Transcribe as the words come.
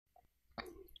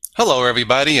Hello,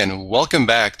 everybody, and welcome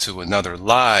back to another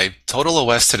live Total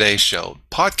OS Today show,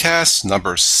 podcast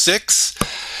number 6.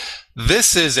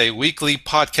 This is a weekly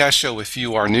podcast show, if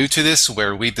you are new to this,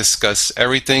 where we discuss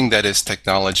everything that is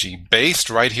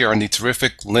technology-based right here on the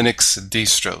terrific Linux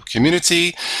distro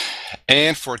community.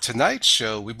 And for tonight's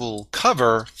show, we will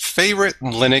cover favorite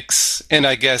Linux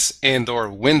and/or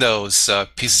Windows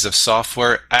pieces of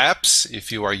software, apps,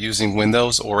 if you are using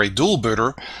Windows or a dual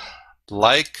booter,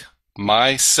 like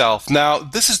myself. Now,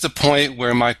 this is the point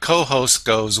where my co-host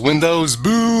goes, Windows,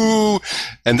 boo!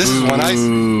 And this is when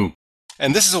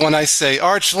I say,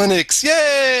 Arch Linux,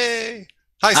 yay!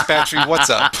 Hi, Spatry, what's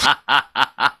up?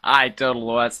 Hi, Total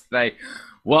OS Today.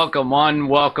 Welcome on,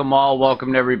 welcome all,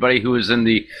 welcome to everybody who is in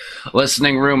the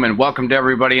listening room, and welcome to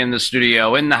everybody in the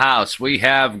studio. In the house, we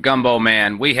have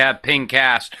gumboman, we have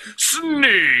Pingcast,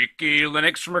 Sneaky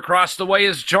Linux from across the way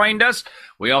has joined us.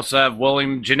 We also have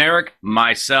williamgeneric,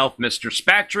 myself, Mr.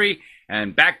 Spatry,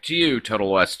 and back to you,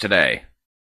 Total OS Today.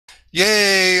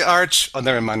 Yay, Arch. Oh,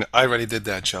 never mind. I already did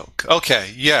that joke.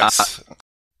 Okay, yes.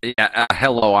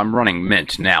 Hello, I'm running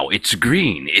Mint now. It's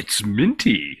green. It's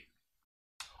minty.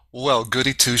 Well,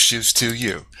 goody two-shoes to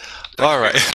you. All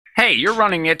right. Hey, you're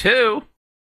running it too.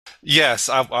 Yes,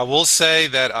 I will say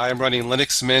that I'm running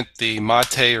Linux Mint, the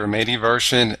Mate or Mate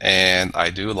version, and I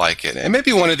do like it. And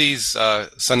maybe one of these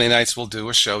Sunday nights we'll do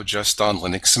a show just on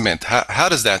Linux Mint. How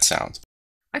does that sound?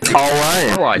 I think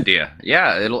it's a cool idea.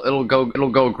 Yeah, it'll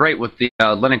go great with the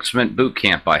Linux Mint boot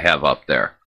camp I have up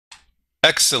there.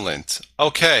 Excellent.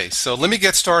 Okay, so let me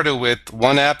get started with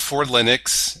one app for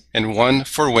Linux and one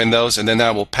for Windows, and then I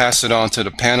will pass it on to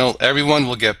the panel. Everyone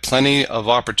will get plenty of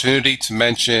opportunity to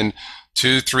mention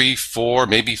 2, 3, 4,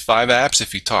 maybe 5 apps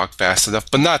if you talk fast enough,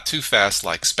 but not too fast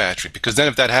like Spatry, because then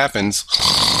if that happens,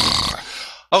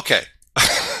 okay.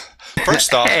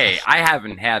 First off, hey, I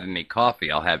haven't had any coffee,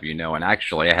 I'll have you know, and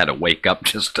actually I had to wake up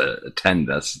just to attend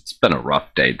this. It's been a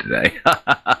rough day today.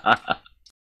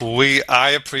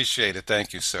 I appreciate it.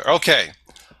 Thank you, sir. Okay.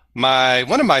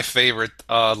 One of my favorite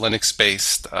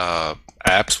Linux-based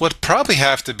apps would probably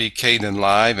have to be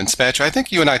Kdenlive and Spatry. I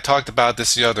think you and I talked about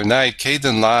this the other night.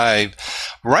 Kdenlive,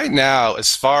 right now,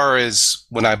 as far as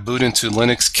when I boot into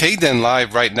Linux,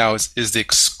 Kdenlive right now is the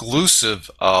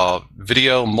exclusive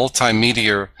video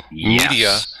multimedia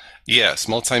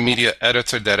multimedia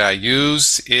editor that I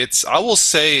use. I will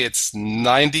say it's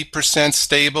 90%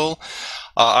 stable.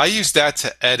 I use that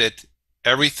to edit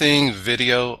everything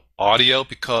video, audio,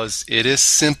 because it is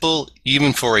simple,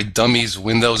 even for a dummy's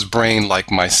Windows brain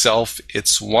like myself.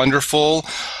 It's wonderful.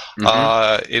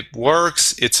 It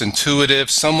works. It's intuitive.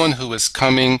 Someone who is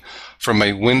coming from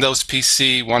a Windows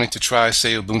PC wanting to try,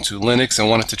 say, Ubuntu Linux and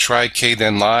wanted to try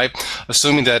Kdenlive,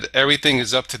 assuming that everything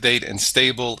is up to date and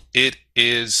stable, it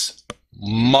is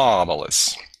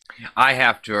marvelous. I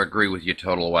have to agree with you,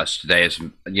 Total OS Today.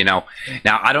 Now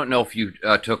I don't know if you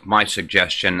took my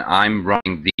suggestion. I'm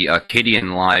running the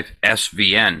Kdenlive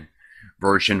SVN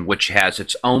version, which has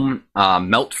its own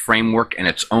Melt framework and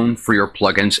its own freer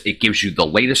plugins. It gives you the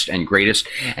latest and greatest,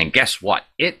 and guess what?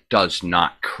 It does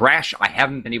not crash. I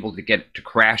haven't been able to get it to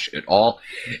crash at all.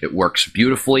 It works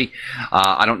beautifully.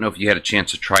 I don't know if you had a chance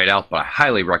to try it out, but I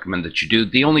highly recommend that you do.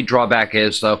 The only drawback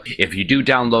is, though, if you do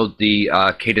download the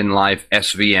Kdenlive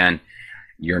SVN,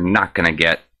 you're not going to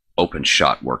get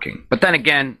OpenShot working. But then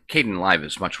again, Kdenlive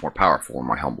is much more powerful, in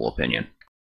my humble opinion.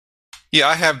 Yeah,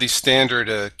 I have the standard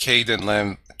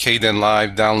Kdenlive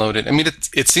downloaded. I mean,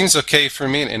 it seems okay for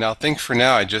me, and I think for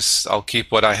now I'll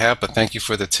keep what I have, but thank you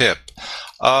for the tip.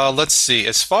 Let's see.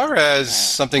 As far as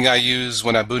something I use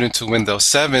when I boot into Windows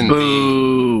 7,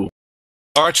 Boo!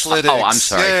 the Arch Linux. Oh, I'm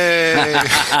sorry. Yay!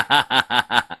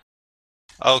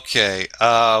 Okay,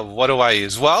 what do I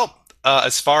use? Well,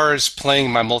 as far as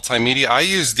playing my multimedia, I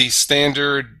use the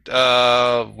standard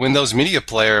Windows Media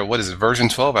Player. What is it, version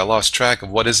 12? I lost track of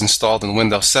what is installed in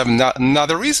Windows 7. Now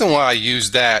the reason why I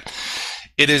use that,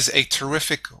 it is a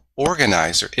terrific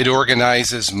organizer. It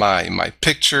organizes my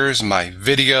pictures, my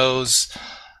videos,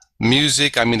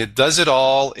 music. I mean, it does it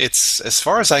all. It's, as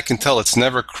far as I can tell, it's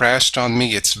never crashed on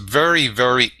me. It's very,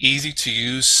 very easy to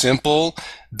use, simple,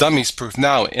 dummies proof.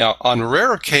 Now, on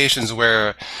rare occasions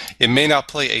where it may not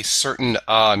play a certain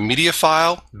media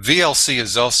file, VLC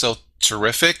is also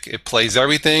terrific. It plays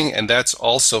everything, and that's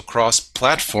also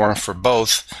cross-platform for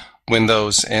both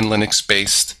Windows and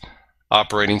Linux-based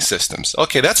operating systems.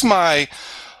 Okay, that's my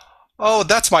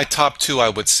top 2, I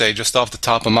would say, just off the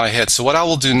top of my head. So what I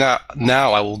will do now,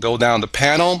 I will go down the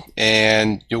panel,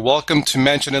 and you're welcome to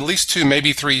mention at least 2,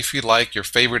 maybe 3 if you like, your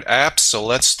favorite apps. So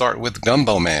let's start with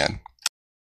gumboman.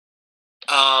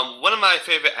 One of my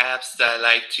favorite apps that I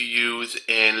like to use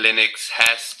in Linux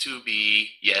has to be,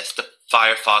 yes, the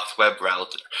Firefox web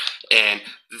browser. And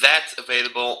that's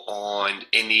available on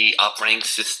any operating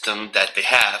system that they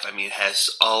have. I mean, it has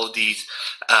all these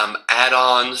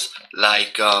add-ons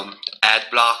like ad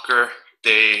blocker.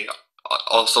 They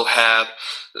also have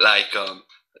like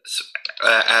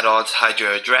add-ons hide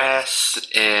your address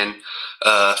and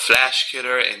flash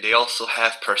killer, and they also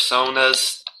have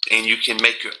personas, and you can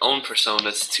make your own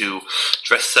personas to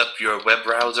dress up your web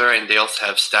browser, and they also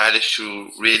have stylish to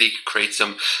really create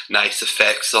some nice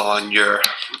effects on your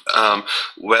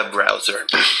web browser.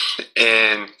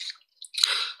 And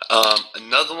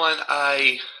another one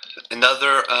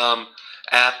another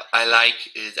app I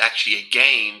like is actually a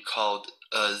game called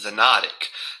Xenotic.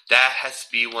 That has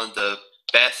to be one of the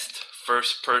best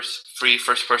free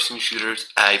first-person shooters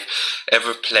I've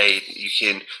ever played. You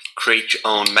can create your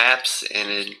own maps,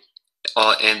 and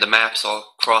the maps are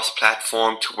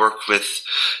cross-platform to work with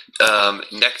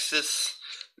Nexus.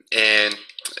 And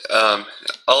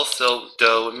also,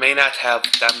 though it may not have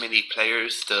that many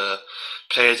players, the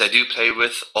players I do play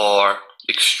with are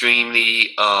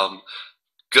extremely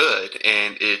good,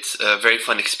 and it's a very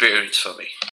fun experience for me.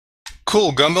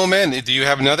 Cool, gumboman. Do you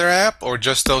have another app, or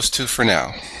just those two for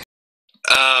now?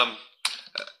 Um,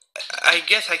 I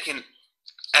guess I can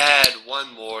add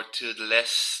one more to the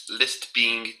list,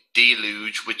 being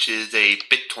Deluge, which is a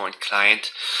BitTorrent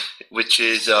client, which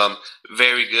is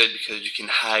very good because you can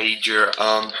hide your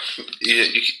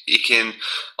you can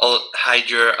hide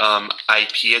your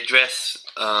IP address,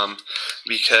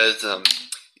 because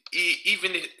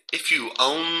even if you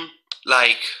own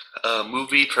like a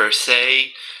movie per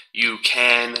se, you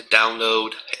can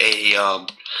download a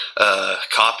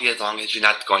copy as long as you're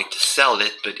not going to sell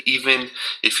it. But even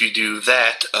if you do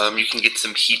that, you can get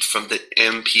some heat from the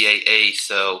MPAA.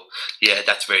 So yeah,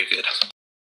 that's very good.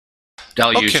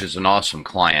 Deluge Okay, is an awesome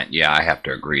client. Yeah, I have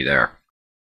to agree there.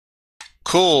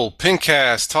 cool.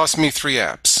 Pincast, toss me 3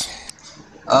 apps.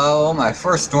 Oh, my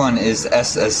first one is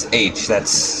SSH.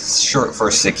 That's short for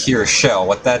Secure Shell.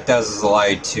 What that does is allow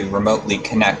you to remotely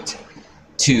connect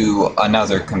to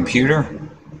another computer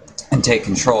and take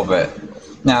control of it.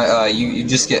 Now, you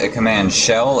just get a command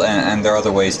shell, and there are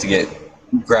other ways to get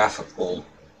graphical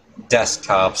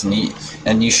desktops,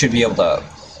 and you should be able to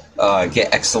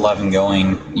get X11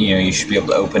 going. You know, you should be able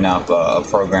to open up a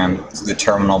program through the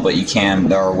terminal, but you can.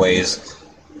 There are ways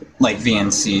like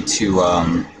VNC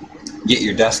to get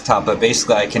your desktop. But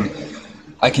basically,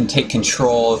 I can take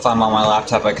control. If I'm on my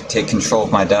laptop, I can take control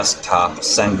of my desktop,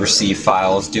 send, receive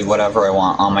files, do whatever I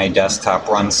want on my desktop,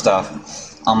 run stuff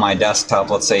on my desktop.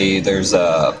 Let's say there's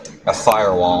a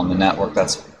firewall in the network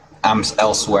I'm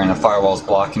elsewhere, and the firewall is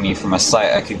blocking me from a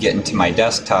site. I could get into my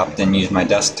desktop, then use my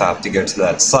desktop to go to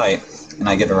that site, and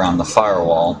I get around the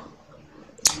firewall.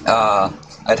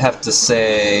 I'd have to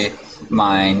say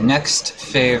my next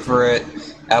favorite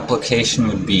application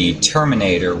would be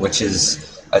Terminator, which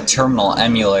is a terminal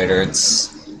emulator.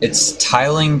 It's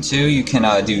tiling too. You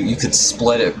can you could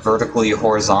split it vertically,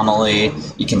 horizontally.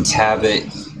 You can tab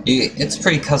it. It's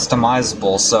pretty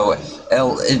customizable, so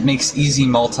it makes easy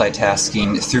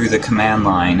multitasking through the command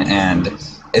line, and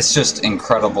it's just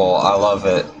incredible. I love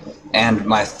it. And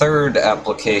my third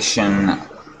application,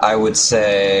 I would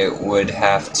say, would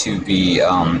have to be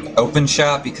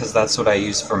OpenShot, because that's what I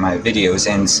use for my videos,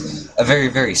 and it's a very,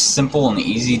 very simple and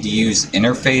easy to use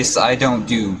interface. I don't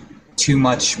do too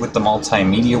much with the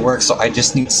multimedia work, so I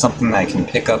just need something that I can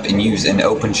pick up and use, and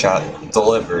OpenShot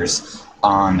delivers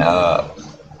on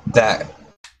that.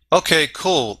 Okay,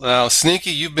 cool. Now,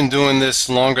 Sneaky, you've been doing this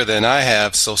longer than I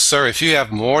have, so sir, if you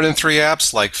have more than 3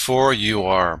 apps, like 4, you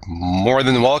are more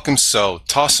than welcome, so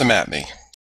toss them at me.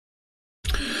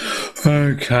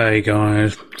 Okay,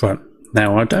 guys. Right.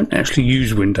 Now, I don't actually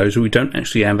use Windows, or we don't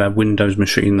actually have a Windows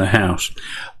machine in the house,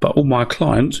 but all my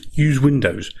clients use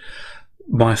Windows.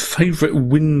 My favourite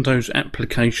Windows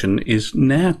application is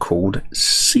now called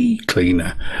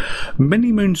CCleaner.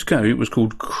 Many moons ago, it was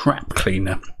called Crap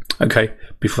Cleaner. Okay,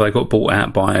 before they got bought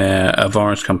out by a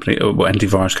virus company, or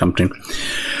antivirus company.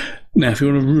 Now, if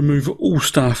you want to remove all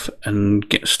stuff and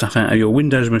get stuff out of your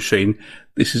Windows machine,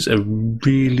 this is a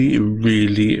really,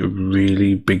 really,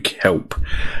 really big help.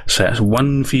 So that's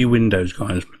one for you Windows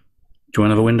guys. Do you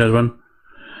want another Windows one? Do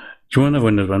you want another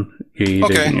Windows one? Yeah, you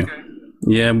do, don't you?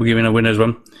 Yeah, we're giving a Windows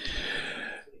one.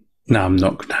 No, I'm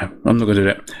not. No, I'm not going to do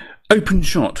that.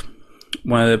 OpenShot,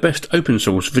 one of the best open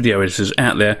source video editors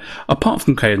out there, apart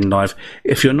from Kdenlive.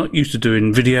 If you're not used to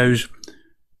doing videos,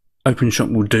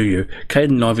 OpenShot will do you.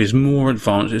 Kdenlive is more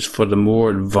advanced. It's for the more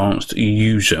advanced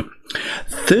user.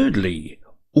 Thirdly,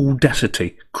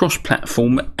 Audacity,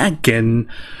 cross-platform. Again,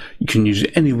 you can use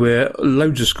it anywhere.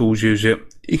 Loads of schools use it.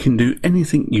 You can do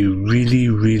anything you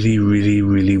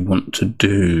really want to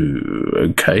do.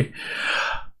 Okay.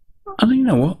 And you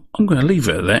know what? I'm going to leave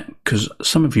it at that because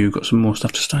some of you have got some more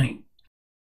stuff to say.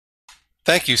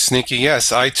 Thank you, Sneaky.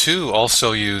 Yes, I too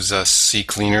also use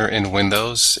CCleaner in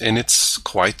Windows, and it's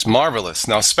quite marvelous.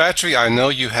 Now, Spatry, I know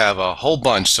you have a whole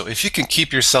bunch, so if you can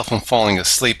keep yourself from falling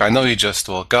asleep, I know you just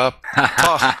woke up,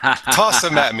 toss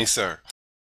them at me, sir.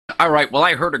 All right. Well,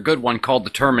 I heard a good one called the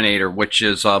Terminator, which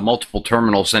is multiple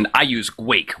terminals, and I use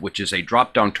Wake, which is a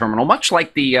drop-down terminal, much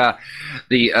like the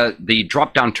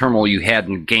drop-down terminal you had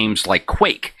in games like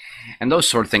Quake. And those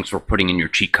sort of things for putting in your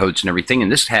cheat codes and everything.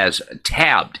 And this has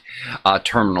tabbed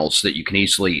terminals that you can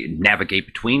easily navigate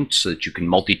between so that you can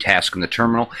multitask in the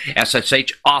terminal.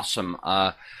 SSH, awesome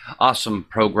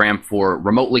program for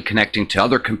remotely connecting to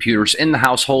other computers in the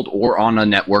household or on a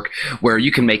network where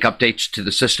you can make updates to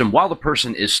the system while the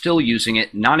person is still using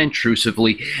it,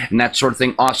 non-intrusively, and that sort of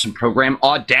thing. Awesome program.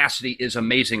 Audacity is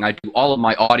amazing. I do all of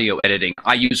my audio editing.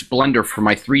 I use Blender for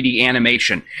my 3D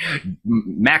animation.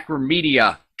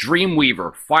 Macromedia,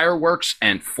 Dreamweaver, Fireworks,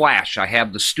 and Flash. I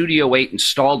have the Studio 8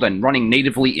 installed and running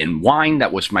natively in Wine.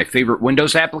 That was my favorite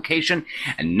Windows application,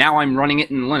 and now I'm running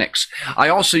it in Linux. I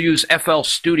also use FL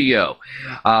Studio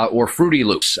or Fruity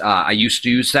Loops. I used to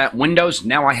use that Windows.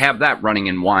 Now I have that running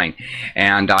in Wine,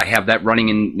 and I have that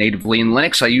running natively in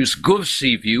Linux. I use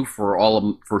GovCView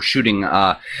for shooting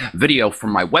video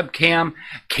from my webcam.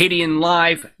 Kadian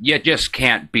Live, you just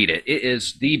can't beat it. It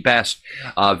is the best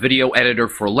video editor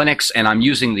for Linux, and I'm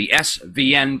using the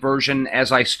SVN version, as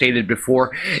I stated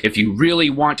before. If you really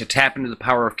want to tap into the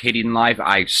power of Kadian Live,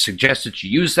 I suggest that you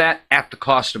use that at the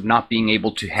cost of not being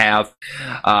able to have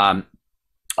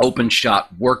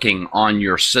OpenShot working on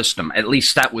your system. At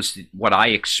least that was what I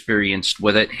experienced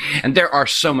with it. And there are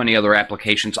so many other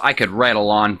applications I could rattle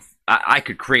on. I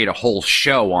could create a whole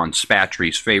show on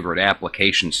Spatry's favorite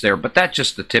applications there, but that's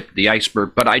just the tip of the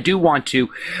iceberg. But I do want to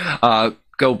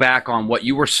go back on what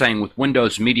you were saying with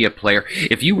Windows Media Player.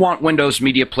 If you want Windows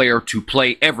Media Player to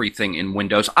play everything in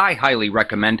Windows, I highly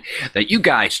recommend that you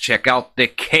guys check out the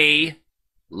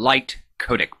K-Lite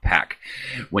Codec Pack.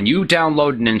 When you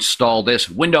download and install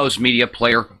this, Windows Media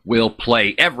Player will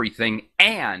play everything,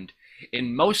 and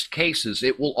in most cases,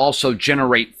 it will also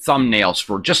generate thumbnails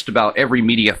for just about every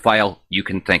media file you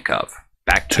can think of.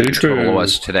 Back to Total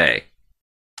OS Today.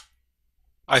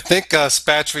 I think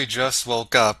Spatry just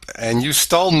woke up, and you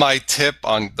stole my tip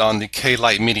on the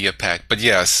K-Lite Media Pack. But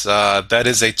yes, that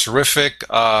is a terrific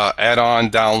add-on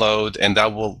download, and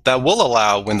that will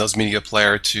allow Windows Media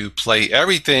Player to play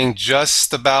everything,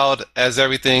 just about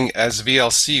everything as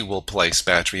VLC will play.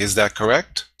 Spatry, is that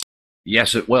correct?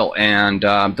 Yes, it will. And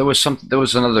there was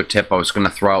another tip I was going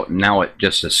to throw out, and now it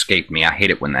just escaped me. I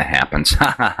hate it when that happens.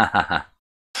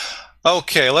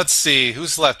 Okay, let's see.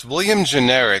 Who's left? William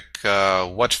Generic,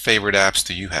 what favorite apps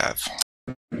do you have?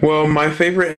 Well, my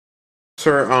favorite apps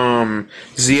are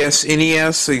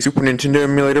ZSNES, a Super Nintendo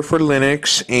emulator for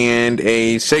Linux, and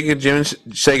a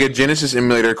Sega Genesis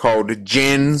emulator called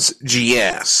Gens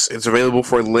GS. It's available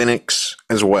for Linux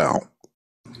as well.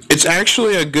 It's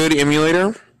actually a good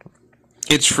emulator.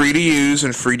 It's free to use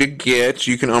and free to get.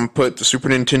 You can put the Super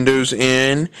Nintendos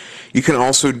in. You can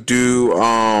also do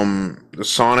the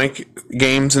Sonic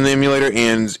games in the emulator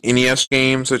and NES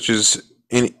games such as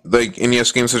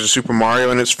Super Mario,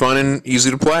 and it's fun and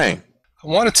easy to play. I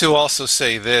wanted to also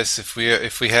say this: if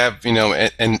we have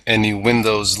any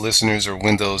Windows listeners or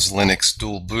Windows Linux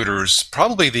dual booters,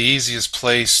 probably the easiest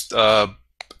place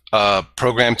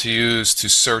program to use to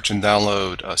search and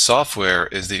download software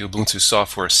is the Ubuntu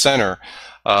Software Center.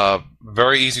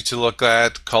 Very easy to look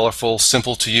at, colorful,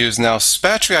 simple to use. Now,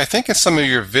 Spatry, I think in some of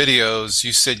your videos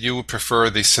you said you would prefer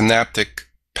the Synaptic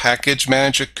Package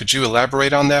Manager. Could you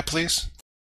elaborate on that, please?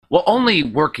 Well, only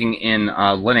working in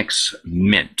Linux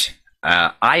Mint.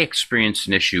 I experienced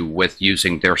an issue with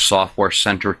using their software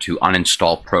center to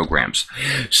uninstall programs.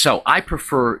 So I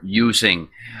prefer using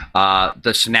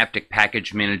the Synaptic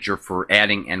Package Manager for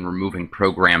adding and removing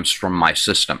programs from my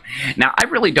system. Now, I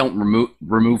really don't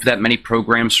remove that many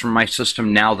programs from my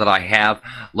system now that I have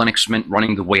Linux Mint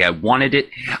running the way I wanted it.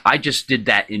 I just did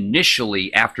that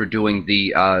initially after doing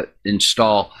the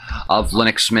install of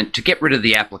Linux Mint to get rid of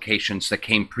the applications that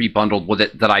came pre-bundled with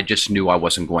it that I just knew I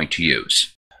wasn't going to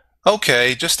use.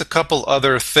 Okay, just a couple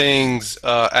other things,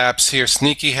 apps here.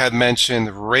 Sneaky had mentioned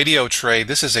Radio Tray.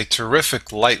 This is a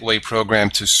terrific lightweight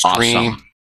program to stream. Awesome.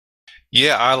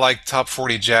 Yeah, I like Top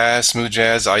 40 Jazz, Smooth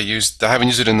Jazz. I haven't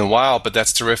used it in a while, but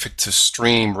that's terrific to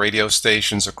stream radio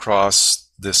stations across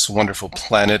this wonderful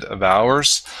planet of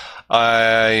ours.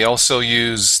 I also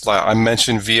use, like I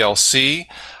mentioned, VLC.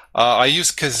 I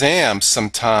use Kazam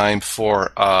sometime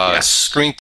for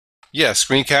Yes.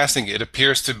 screencasting. It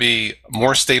appears to be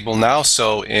more stable now,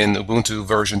 so in Ubuntu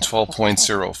version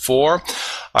 12.04.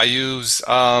 I use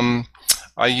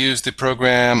I use the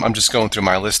program. I'm just going through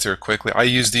my list here quickly. I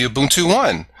use the Ubuntu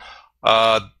One,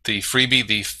 the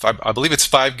freebie. I believe it's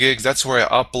 5 gigs. That's where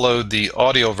I upload the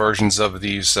audio versions of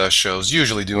these shows.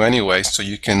 Usually do anyway, so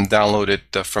you can download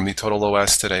it from the Total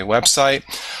OS Today website.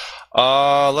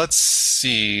 Let's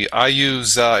see. I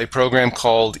use a program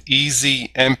called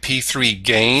Easy MP3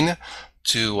 Gain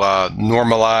to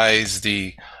normalize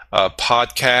the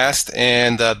podcast,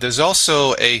 and there's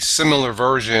also a similar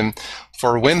version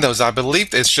for Windows. I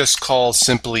believe it's just called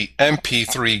simply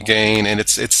MP3 Gain, and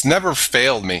it's never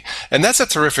failed me. And that's a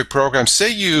terrific program. Say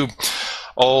you've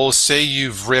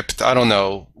ripped, I don't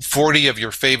know, 40 of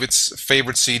your favorite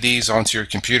CDs onto your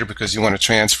computer because you want to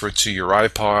transfer it to your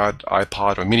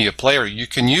iPod, or media player. You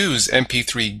can use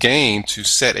MP3 Gain to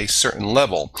set a certain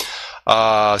level,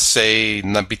 say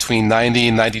between 90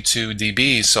 and 92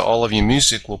 dB, so all of your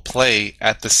music will play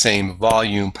at the same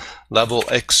volume level.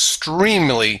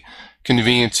 Extremely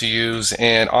convenient to use,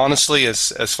 and honestly,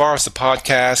 as far as the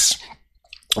podcast,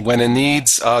 when it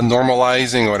needs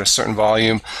normalizing or at a certain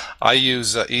volume, I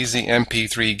use Easy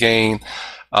MP3 Gain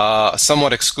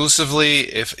somewhat exclusively.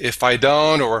 If I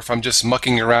don't, or if I'm just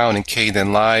mucking around in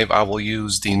Kden Live, I will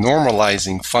use the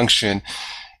normalizing function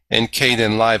in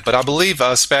Kden Live. But I believe,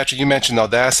 Spatcher, you mentioned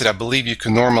Audacity. I believe you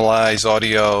can normalize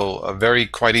audio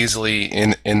quite easily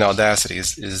in Audacity.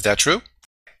 Is that true?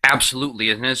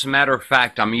 Absolutely. And as a matter of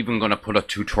fact, I'm even going to put a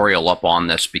tutorial up on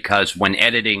this, because when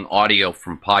editing audio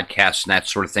from podcasts and that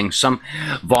sort of thing, some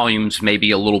volumes may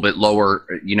be a little bit lower,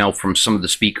 from some of the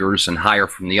speakers and higher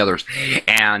from the others.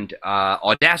 And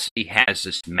Audacity has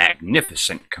this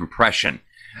magnificent compression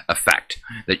effect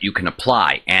that you can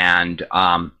apply. And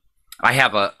I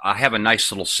have a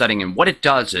nice little setting, and what it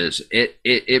does is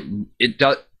it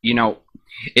does,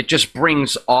 it just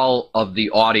brings all of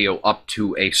the audio up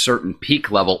to a certain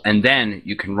peak level, and then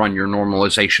you can run your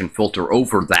normalization filter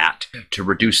over that to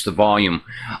reduce the volume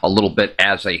a little bit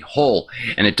as a whole,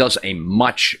 and it does a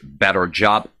much better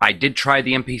job. I did try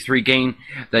the MP3 gain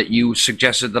that you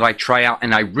suggested that I try out,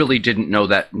 and I really didn't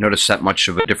notice that much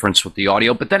of a difference with the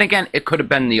audio, but then again, it could have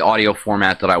been the audio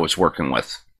format that I was working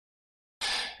with.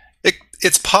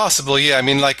 It's possible, yeah. I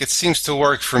mean, like, it seems to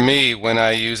work for me when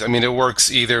I use. I mean, it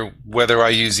works either whether I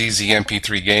use Easy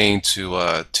MP3 Gain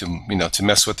to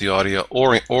mess with the audio,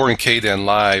 or in Kden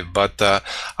Live. But I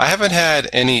haven't had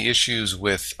any issues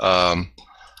with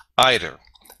either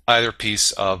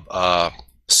piece of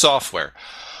software.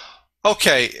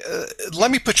 Okay, let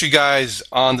me put you guys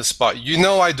on the spot.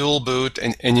 I dual boot,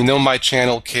 and my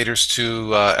channel caters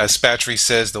to, as Spatry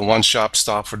says, the one-shop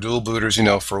stop for dual booters,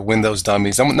 for Windows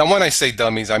dummies. Now, when I say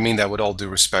dummies, I mean that with all due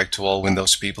respect to all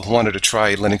Windows people who wanted to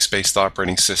try Linux-based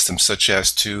operating systems, such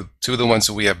as two of the ones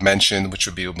that we have mentioned, which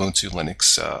would be Ubuntu,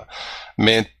 Linux,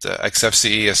 Mint,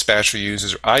 XFCE as Spatry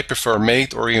users. I prefer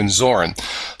Mate or even Zorin.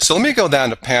 So let me go down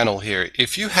the panel here.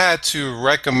 If you had to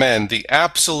recommend the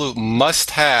absolute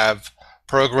must-have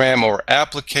program or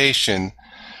application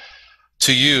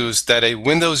to use that a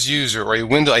Windows user or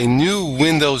a new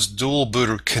Windows dual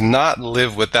booter cannot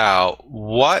live without,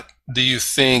 what do you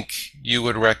think you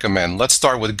would recommend? Let's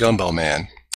start with gumboman.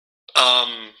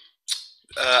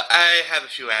 I have a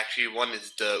few actually. One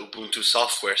is the Ubuntu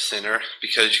Software Center,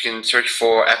 because you can search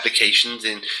for applications,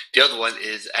 and the other one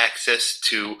is access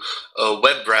to a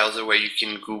web browser where you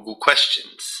can Google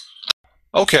questions.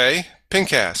 Okay,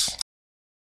 Pincast.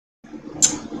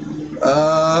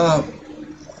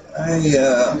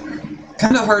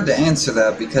 Kind of hard to answer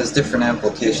that because different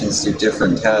applications do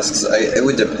different tasks. It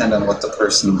would depend on what the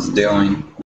person's doing.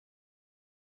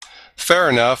 Fair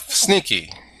enough.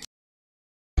 Sneaky.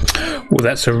 Well,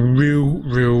 that's a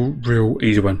real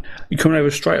easy one. You come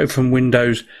over straight over from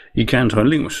Windows, you go into a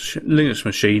Linux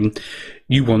machine,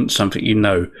 you want something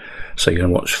So you're going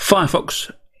to watch Firefox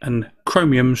and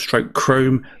Chrome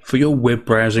for your web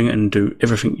browsing and do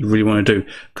everything you really want to do,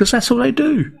 because that's all they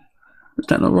do. Is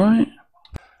that not right?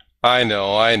 I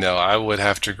know. I would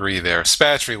have to agree there.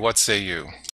 Spatry, what say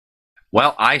you?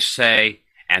 Well, I say,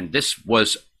 and this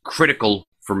was critical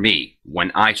for me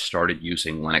when I started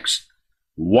using Linux,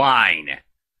 Wine.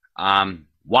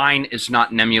 Wine is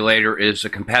not an emulator, it is a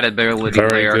compatibility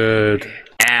layer. Very good.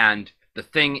 And The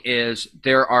thing is,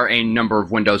 there are a number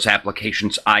of Windows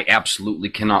applications I absolutely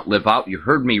cannot live out. You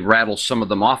heard me rattle some of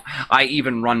them off. I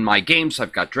even run my games.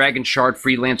 I've got Dragon Shard,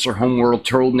 Freelancer, Homeworld,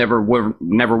 Turtle,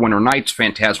 Neverwinter Nights,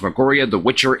 Phantasmagoria, The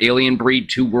Witcher, Alien Breed,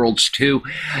 Two Worlds 2,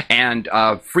 and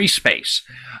Free Space.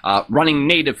 Running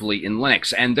natively in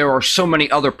Linux, and there are so many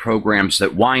other programs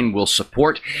that Wine will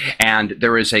support, and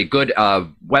there is a good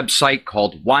website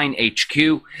called Wine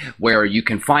HQ where you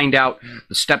can find out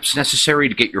the steps necessary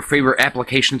to get your favorite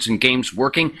applications and games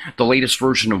working. The latest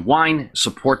version of Wine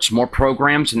supports more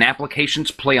programs and applications.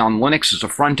 Play on Linux is a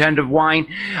front end of Wine.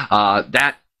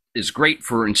 That is great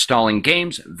for installing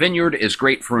games. Vineyard is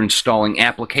great for installing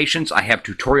applications. I have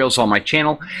tutorials on my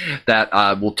channel that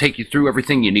will take you through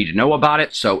everything you need to know about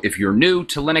it. So if you're new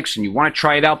to Linux and you want to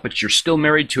try it out, but you're still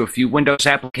married to a few Windows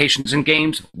applications and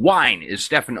games, Wine is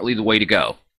definitely the way to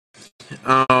go.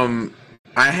 I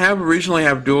have originally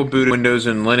dual booted Windows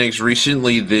and Linux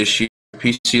recently this year,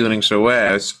 PC Linux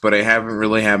OS, but I haven't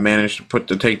really managed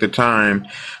to take the time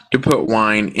to put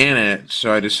Wine in it,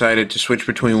 so I decided to switch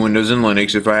between Windows and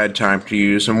Linux if I had time to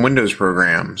use some Windows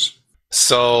programs.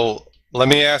 So let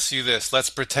me ask you this. Let's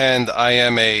pretend I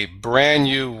am a brand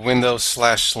new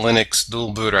Windows/Linux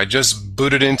dual booter. I just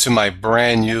booted into my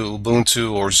brand new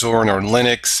Ubuntu or Zorin or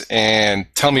Linux, and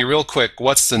tell me real quick,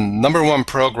 what's the #1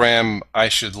 program I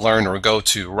should learn or go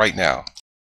to right now?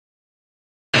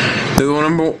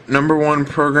 The number one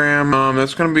program,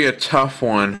 that's going to be a tough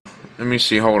one. Let me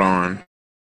see, hold on.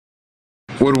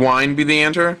 Would Wine be the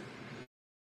answer?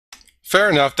 Fair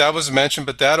enough. That was mentioned,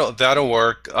 but that'll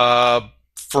work.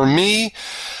 For me,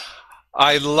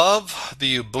 I love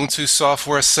the Ubuntu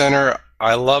Software Center.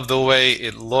 I love the way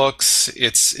it looks.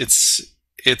 It's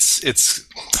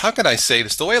how can I say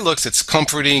this? The way it looks, it's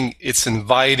comforting, it's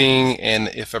inviting, and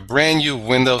if a brand new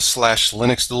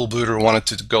Windows/Linux dual booter wanted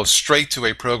to go straight to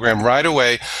a program right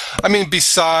away, I mean,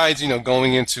 besides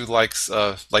going into like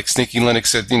Sneaky Linux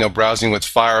said, browsing with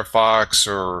Firefox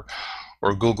or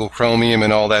Google Chromium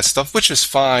and all that stuff, which is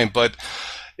fine, but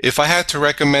if I had to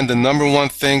recommend the #1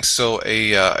 thing so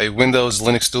a Windows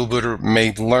Linux dual booter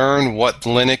may learn what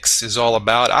Linux is all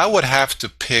about, I would have to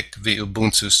pick the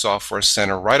Ubuntu Software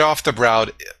Center right off the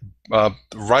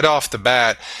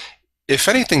bat. If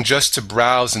anything, just to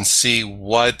browse and see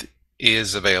what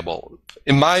is available.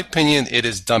 In my opinion, it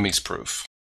is dummies proof.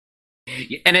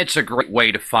 And it's a great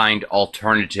way to find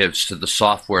alternatives to the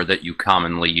software that you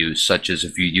commonly use, such as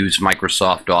if you use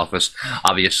Microsoft Office,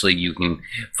 obviously you can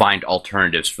find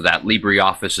alternatives for that.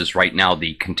 LibreOffice is right now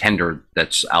the contender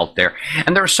that's out there.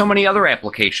 And there are so many other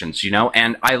applications,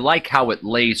 and I like how it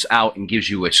lays out and gives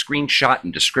you a screenshot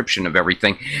and description of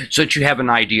everything so that you have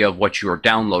an idea of what you are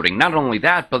downloading. Not only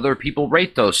that, but other people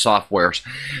rate those softwares.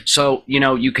 So,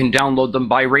 you can download them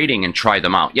by rating and try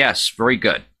them out. Yes, very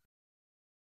good.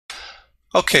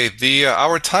 Okay,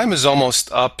 our time is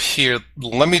almost up here.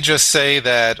 Let me just say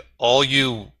that all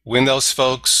you Windows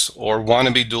folks or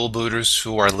wannabe dual booters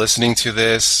who are listening to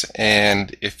this,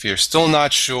 and if you're still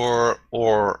not sure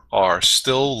or are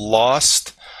still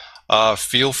lost,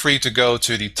 feel free to go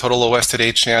to the Total OS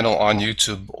Today channel on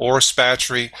YouTube or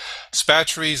Spatry.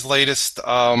 Spatry's latest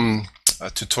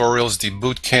tutorials, the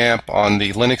boot camp on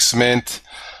the Linux Mint.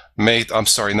 The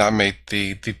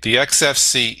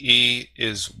XFCE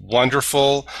is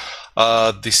wonderful.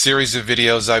 The series of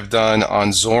videos I've done on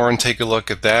Zorin, take a look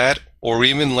at that, or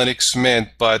even Linux Mint.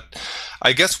 But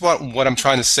I guess what I'm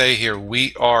trying to say here,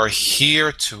 we are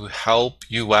here to help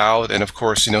you out. And of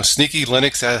course, Sneaky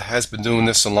Linux has been doing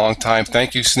this a long time.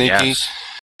 Thank you, Sneaky. Yes.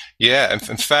 Yeah, in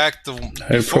fact, No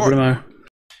problemo.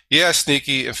 Yeah,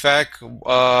 Sneaky. In fact,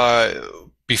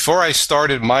 before I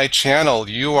started my channel,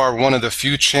 you are one of the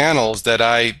few channels that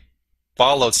I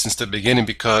followed since the beginning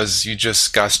because you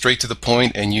just got straight to the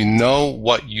point and you know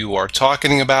what you are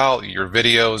talking about. Your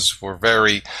videos were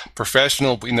very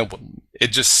professional. It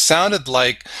just sounded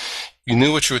like you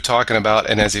knew what you were talking about.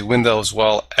 And as a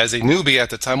newbie at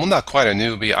the time, well, not quite a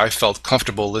newbie, I felt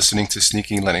comfortable listening to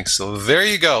Sneaky Linux. So there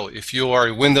you go. If you are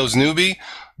a Windows newbie,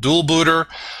 dual booter,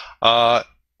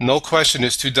 no question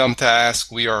is too dumb to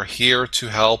ask. We are here to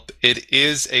help. It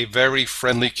is a very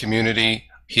friendly community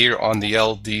here on the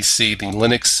LDC, the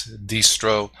Linux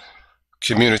distro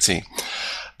community.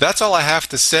 That's all I have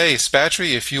to say.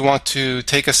 Spatry, if you want to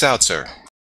take us out, sir.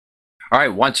 All right,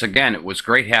 once again, it was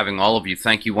great having all of you.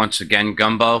 Thank you once again,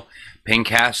 Gumbo,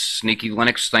 Pingcast, Sneaky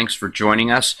Linux, thanks for joining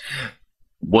us.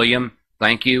 William,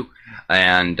 thank you.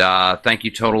 And thank you,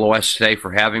 Total OS Today,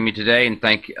 for having me today. And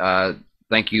thank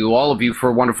you, all of you, for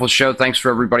a wonderful show. Thanks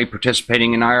for everybody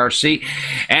participating in IRC.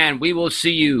 And we will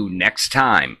see you next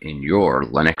time in your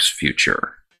Linux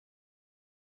future.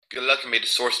 Good luck and may the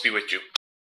source be with you.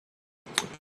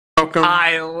 welcome.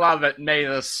 I love it. May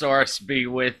the source be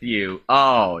with you.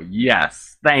 Oh,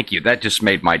 yes. Thank you. That just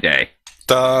made my day.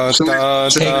 Dun,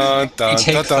 dun, Take, dun, dun,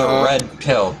 take dun, the dun. red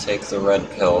pill. Take the red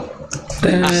pill.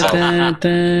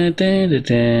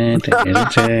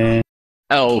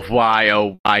 Oh,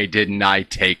 why didn't I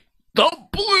take the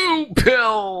blue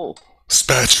pill?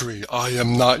 Spatry, I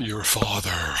am not your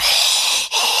father.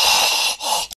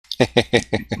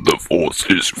 The Force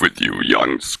is with you,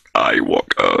 young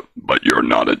Skywalker, but you're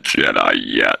not a Jedi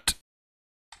yet.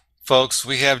 Folks,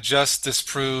 we have just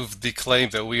disproved the claim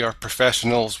that we are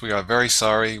professionals. We are very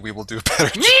sorry. We will do a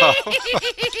better job.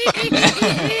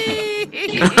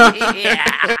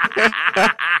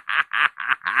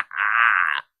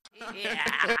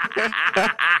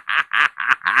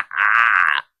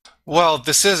 Well,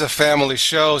 this is a family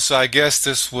show, so I guess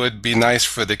this would be nice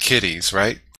for the kiddies,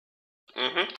 right?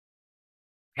 Mm-hmm.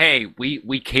 Hey,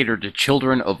 we cater to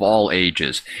children of all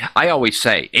ages. I always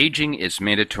say, aging is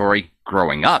mandatory,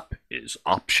 growing up is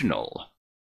optional.